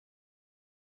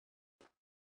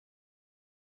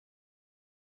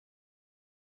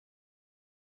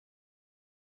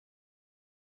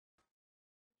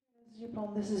Your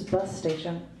poem, this is Bus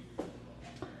Station.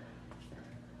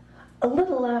 A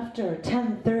little after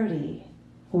 10:30,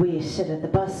 we sit at the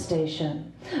bus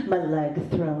station, my leg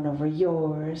thrown over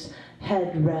yours,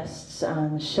 head rests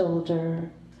on shoulder,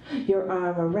 your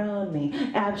arm around me,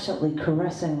 absently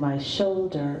caressing my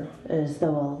shoulder as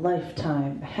though a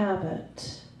lifetime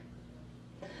habit.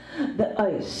 The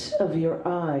ice of your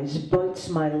eyes bites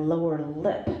my lower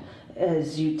lip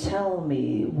as you tell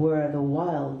me where the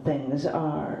wild things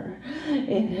are,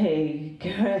 in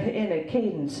a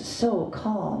cadence so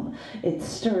calm it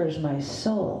stirs my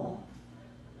soul.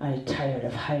 I'm tired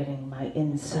of hiding my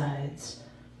insides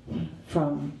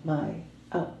from my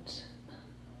out.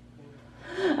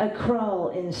 I crawl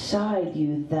inside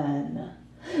you then,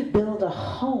 build a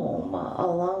home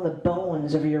along the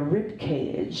bones of your rib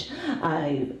cage.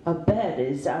 A bed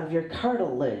is out of your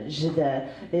cartilage that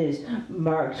is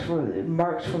marked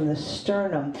from the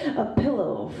sternum, a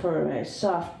pillow for a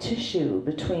soft tissue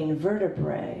between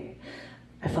vertebrae.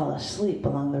 I fall asleep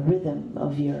along the rhythm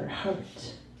of your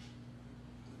heart.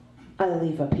 I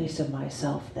leave a piece of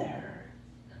myself there.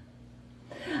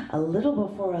 A little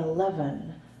before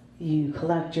 11, you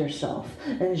collect yourself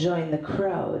and join the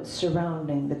crowd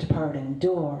surrounding the departing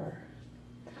door.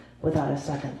 Without a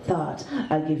second thought,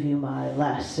 I give you my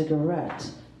last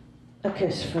cigarette, a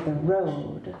kiss for the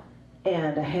road,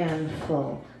 and a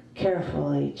handful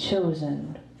carefully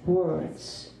chosen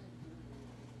words.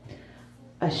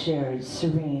 A shared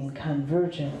serene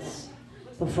convergence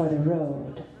before the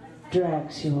road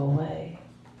drags you away.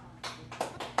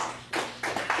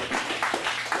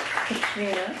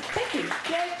 Katrina. Thank you.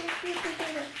 Yes, thank you,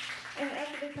 Katrina. And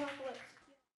after they talk